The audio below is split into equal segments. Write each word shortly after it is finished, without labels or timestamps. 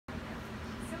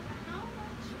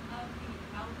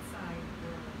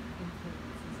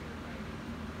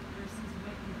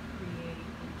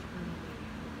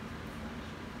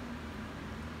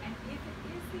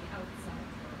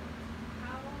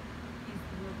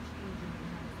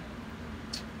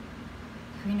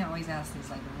Karina always asks these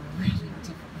like really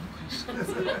difficult questions.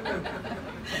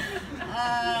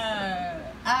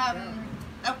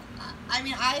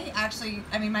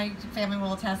 I mean, my family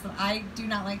will attest that I do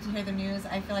not like to hear the news.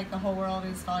 I feel like the whole world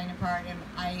is falling apart, and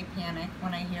I panic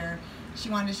when I hear. She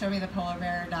wanted to show me the polar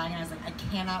bear dying, and I was like, I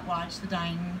cannot watch the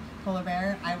dying polar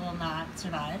bear. I will not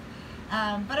survive.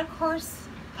 But of course,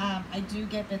 I do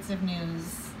get bits of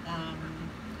news,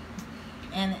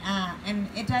 and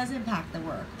it does impact the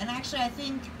work. And actually, I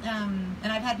think, and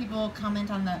I've had people comment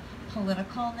on the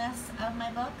politicalness of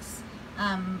my books.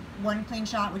 One Clean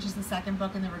Shot, which is the second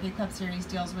book in the Rookie Club series,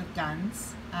 deals with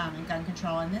guns and gun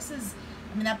control. And this is,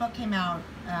 I mean, that book came out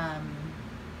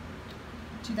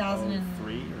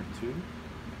 2003 or 2?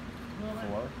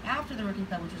 Well, after the Rookie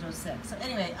Club, which was 2006. So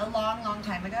anyway, a long, long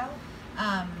time ago.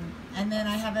 And then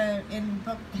I have it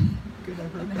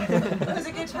was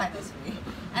a good time this week.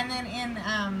 And then in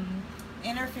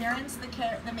Interference,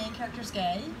 the main character's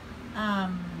gay.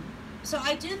 So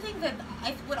I do think that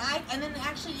and then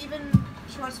actually even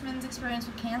Schwartzman's experience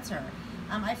with cancer.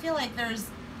 I feel like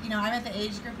there's, I'm at the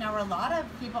age group now where a lot of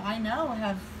people I know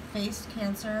have faced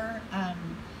cancer,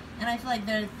 and I feel like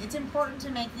it's important to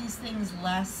make these things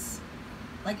less,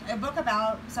 like a book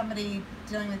about somebody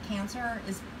dealing with cancer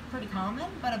is pretty common,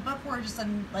 but a book where just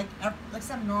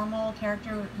some normal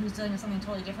character who's dealing with something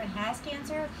totally different has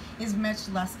cancer is much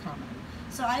less common.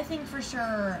 So I think for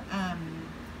sure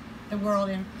the world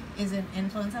is an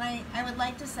influence, and I would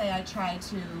like to say I try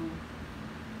to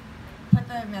put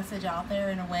the message out there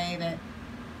in a way that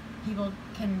people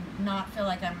can not feel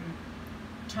like I'm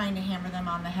trying to hammer them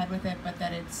on the head with it, but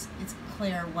that it's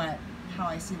clear how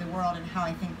I see the world and how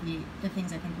I think the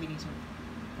things I think we need to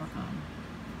work on.